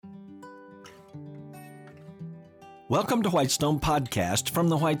Welcome to Whitestone Podcast from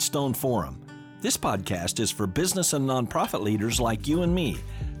the Whitestone Forum. This podcast is for business and nonprofit leaders like you and me,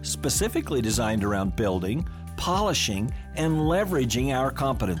 specifically designed around building, polishing, and leveraging our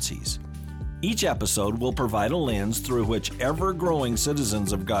competencies. Each episode will provide a lens through which ever-growing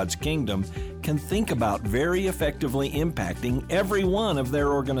citizens of God's kingdom can think about very effectively impacting every one of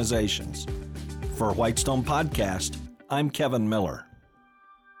their organizations. For Whitestone Podcast, I'm Kevin Miller.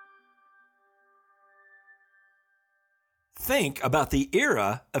 Think about the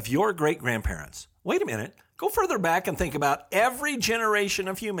era of your great-grandparents. Wait a minute. Go further back and think about every generation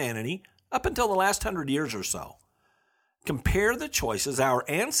of humanity up until the last 100 years or so. Compare the choices our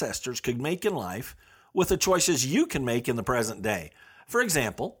ancestors could make in life with the choices you can make in the present day. For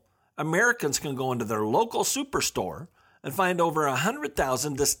example, Americans can go into their local superstore and find over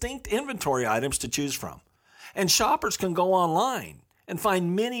 100,000 distinct inventory items to choose from. And shoppers can go online and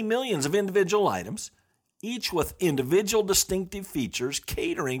find many millions of individual items, each with individual distinctive features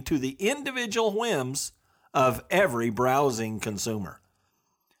catering to the individual whims of every browsing consumer.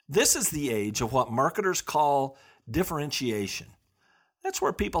 This is the age of what marketers call differentiation. That's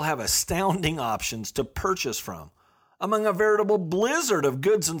where people have astounding options to purchase from, among a veritable blizzard of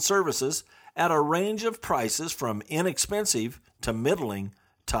goods and services at a range of prices from inexpensive to middling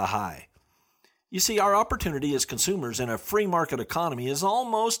to high. You see, our opportunity as consumers in a free market economy is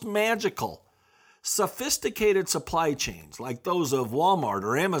almost magical. Sophisticated supply chains like those of Walmart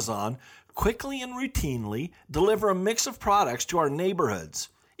or Amazon quickly and routinely deliver a mix of products to our neighborhoods,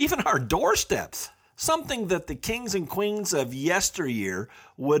 even our doorsteps, something that the kings and queens of yesteryear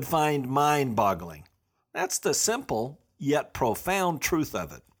would find mind-boggling. That's the simple yet profound truth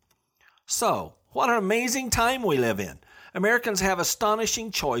of it. So, what an amazing time we live in. Americans have astonishing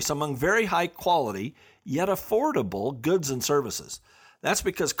choice among very high quality yet affordable goods and services. That's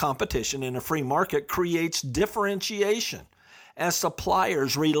because competition in a free market creates differentiation, as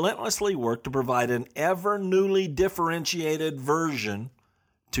suppliers relentlessly work to provide an ever newly differentiated version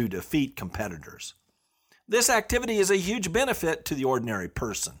to defeat competitors. This activity is a huge benefit to the ordinary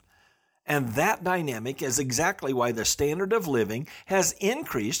person, and that dynamic is exactly why the standard of living has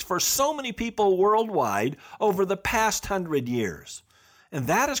increased for so many people worldwide over the past 100 years. And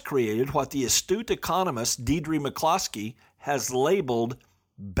that has created what the astute economist Deirdre McCloskey has labeled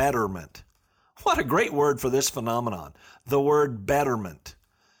betterment. What a great word for this phenomenon, the word betterment.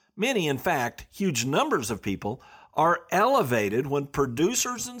 Many, in fact, huge numbers of people are elevated when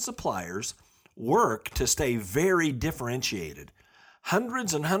producers and suppliers work to stay very differentiated.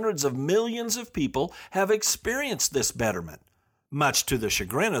 Hundreds and hundreds of millions of people have experienced this betterment, much to the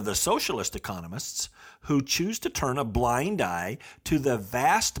chagrin of the socialist economists who choose to turn a blind eye to the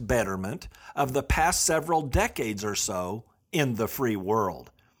vast betterment of the past several decades or so in the free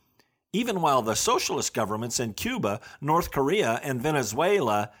world. Even while the socialist governments in Cuba, North Korea, and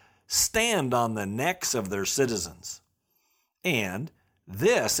Venezuela stand on the necks of their citizens. And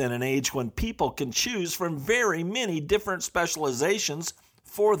this in an age when people can choose from very many different specializations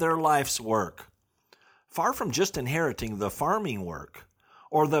for their life's work. Far from just inheriting the farming work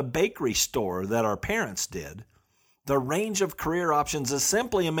or the bakery store that our parents did, the range of career options is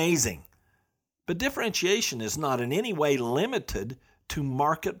simply amazing. But differentiation is not in any way limited to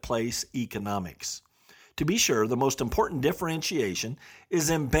marketplace economics. To be sure, the most important differentiation is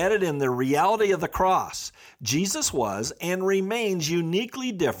embedded in the reality of the cross. Jesus was and remains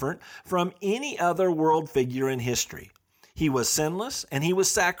uniquely different from any other world figure in history. He was sinless and he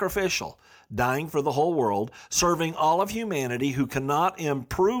was sacrificial, dying for the whole world, serving all of humanity who cannot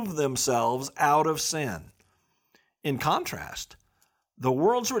improve themselves out of sin. In contrast, the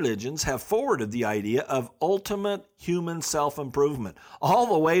world's religions have forwarded the idea of ultimate human self-improvement, all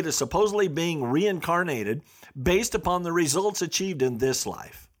the way to supposedly being reincarnated based upon the results achieved in this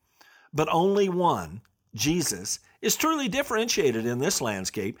life. But only one, Jesus, is truly differentiated in this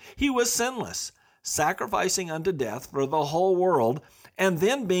landscape. He was sinless, sacrificing unto death for the whole world, and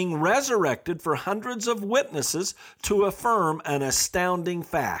then being resurrected for hundreds of witnesses to affirm an astounding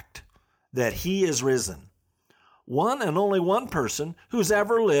fact, that he is risen. One and only one person who's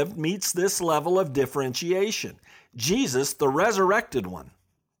ever lived meets this level of differentiation, Jesus, the resurrected one.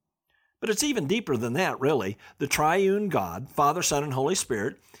 But it's even deeper than that, really. The triune God, Father, Son, and Holy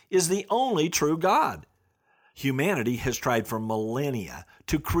Spirit, is the only true God. Humanity has tried for millennia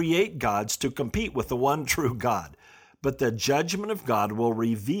to create gods to compete with the one true God. But the judgment of God will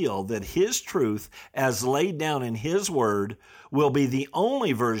reveal that His truth, as laid down in His Word, will be the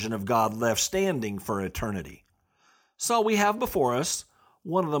only version of God left standing for eternity. So we have before us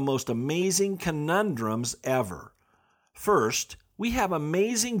one of the most amazing conundrums ever. First, we have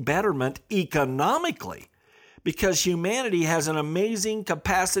amazing betterment economically because humanity has an amazing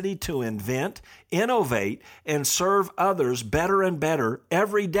capacity to invent, innovate, and serve others better and better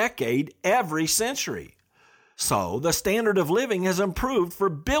every decade, every century. So the standard of living has improved for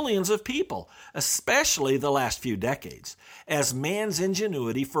billions of people, especially the last few decades, as man's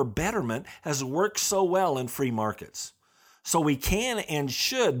ingenuity for betterment has worked so well in free markets. So we can and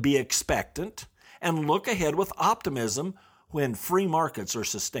should be expectant and look ahead with optimism when free markets are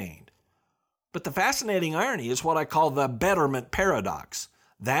sustained. But the fascinating irony is what I call the betterment paradox.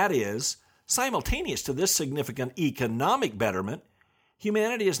 That is, simultaneous to this significant economic betterment,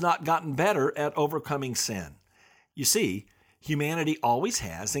 humanity has not gotten better at overcoming sin. You see, humanity always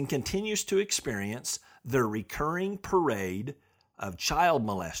has and continues to experience the recurring parade of child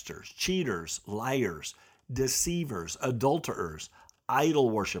molesters, cheaters, liars, deceivers, adulterers, idol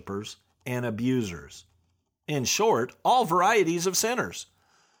worshipers, and abusers. In short, all varieties of sinners.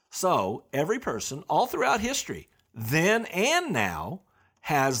 So, every person all throughout history, then and now,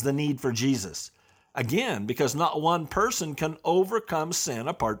 has the need for Jesus. Again, because not one person can overcome sin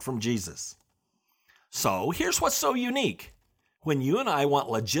apart from Jesus. So, here's what's so unique. When you and I want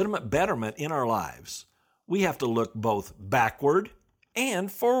legitimate betterment in our lives, we have to look both backward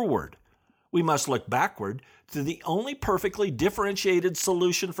and forward. We must look backward to the only perfectly differentiated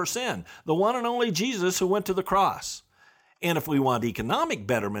solution for sin, the one and only Jesus who went to the cross. And if we want economic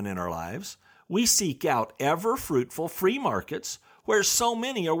betterment in our lives, we seek out ever fruitful free markets where so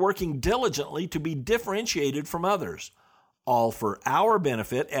many are working diligently to be differentiated from others, all for our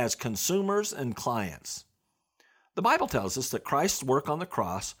benefit as consumers and clients. The Bible tells us that Christ's work on the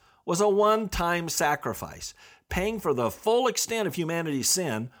cross was a one-time sacrifice, paying for the full extent of humanity's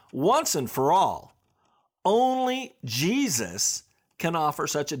sin once and for all. Only Jesus can offer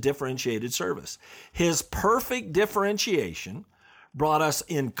such a differentiated service. His perfect differentiation brought us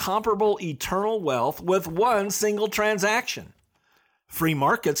incomparable eternal wealth with one single transaction. Free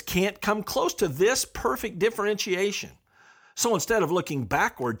markets can't come close to this perfect differentiation. So instead of looking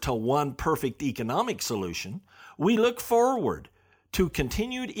backward to one perfect economic solution, we look forward to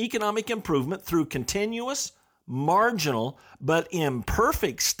continued economic improvement through continuous, marginal, but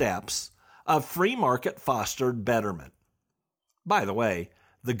imperfect steps of free market fostered betterment. By the way,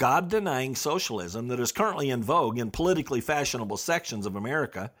 the God-denying socialism that is currently in vogue in politically fashionable sections of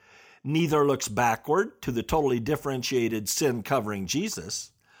America neither looks backward to the totally differentiated sin-covering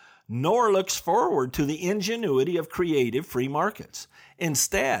Jesus, nor looks forward to the ingenuity of creative free markets.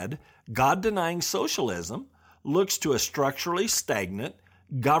 Instead, God-denying socialism looks to a structurally stagnant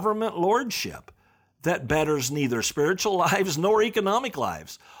government lordship that betters neither spiritual lives nor economic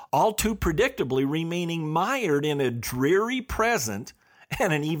lives, all too predictably remaining mired in a dreary present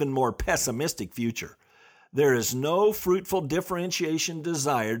and an even more pessimistic future. There is no fruitful differentiation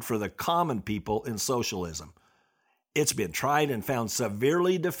desired for the common people in socialism. It's been tried and found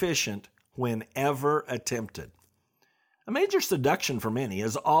severely deficient whenever attempted. A major seduction for many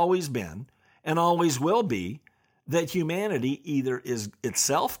has always been, and always will be, that humanity either is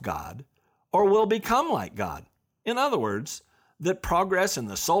itself God or will become like God. In other words, that progress in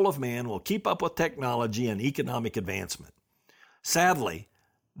the soul of man will keep up with technology and economic advancement. Sadly,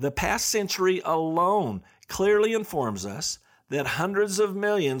 the past century alone clearly informs us that hundreds of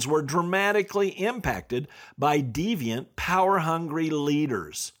millions were dramatically impacted by deviant, power-hungry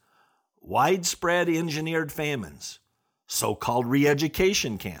leaders, widespread engineered famines, so-called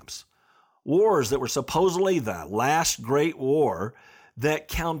re-education camps, wars that were supposedly the last great war that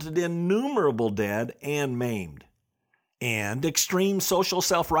counted innumerable dead and maimed, and extreme social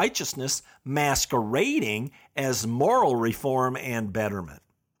self-righteousness masquerading as moral reform and betterment.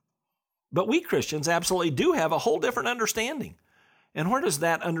 But we Christians absolutely do have a whole different understanding. And where does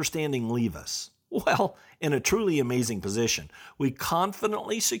that understanding leave us? Well, in a truly amazing position. We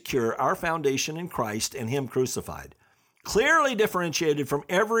confidently secure our foundation in Christ and Him crucified, clearly differentiated from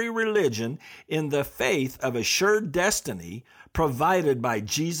every religion in the faith of assured destiny provided by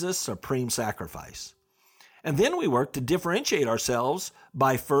Jesus' supreme sacrifice. And then we work to differentiate ourselves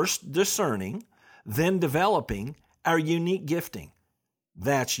by first discerning, then developing our unique gifting.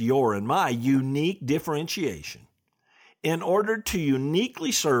 That's your and my unique differentiation, in order to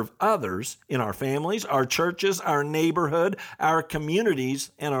uniquely serve others in our families, our churches, our neighborhood, our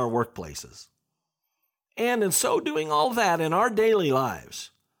communities, and our workplaces. And in so doing all that in our daily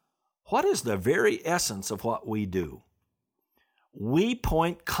lives, what is the very essence of what we do? We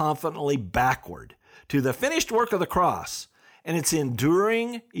point confidently backward to the finished work of the cross and its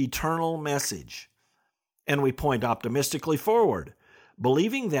enduring eternal message. And we point optimistically forward,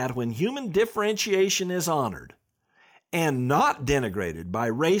 believing that when human differentiation is honored and not denigrated by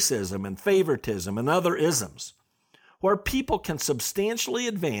racism and favoritism and other isms, where people can substantially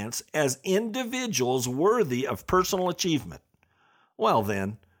advance as individuals worthy of personal achievement, well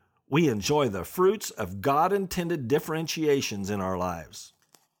then, we enjoy the fruits of God-intended differentiations in our lives.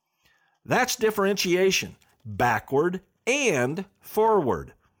 That's differentiation, backward and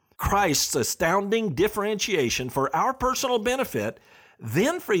forward. Christ's astounding differentiation for our personal benefit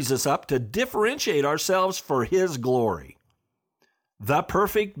then frees us up to differentiate ourselves for His glory. The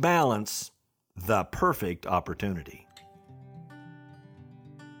perfect balance, the perfect opportunity.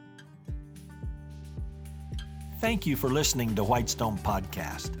 Thank you for listening to Whitestone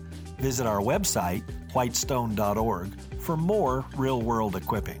Podcast. Visit our website, whitestone.org, for more real-world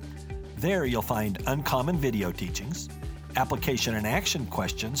equipping. There you'll find uncommon video teachings, application and action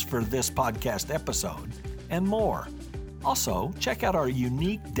questions for this podcast episode, and more. Also, check out our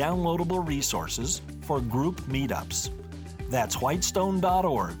unique downloadable resources for group meetups. That's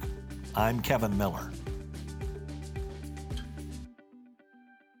whitestone.org. I'm Kevin Miller.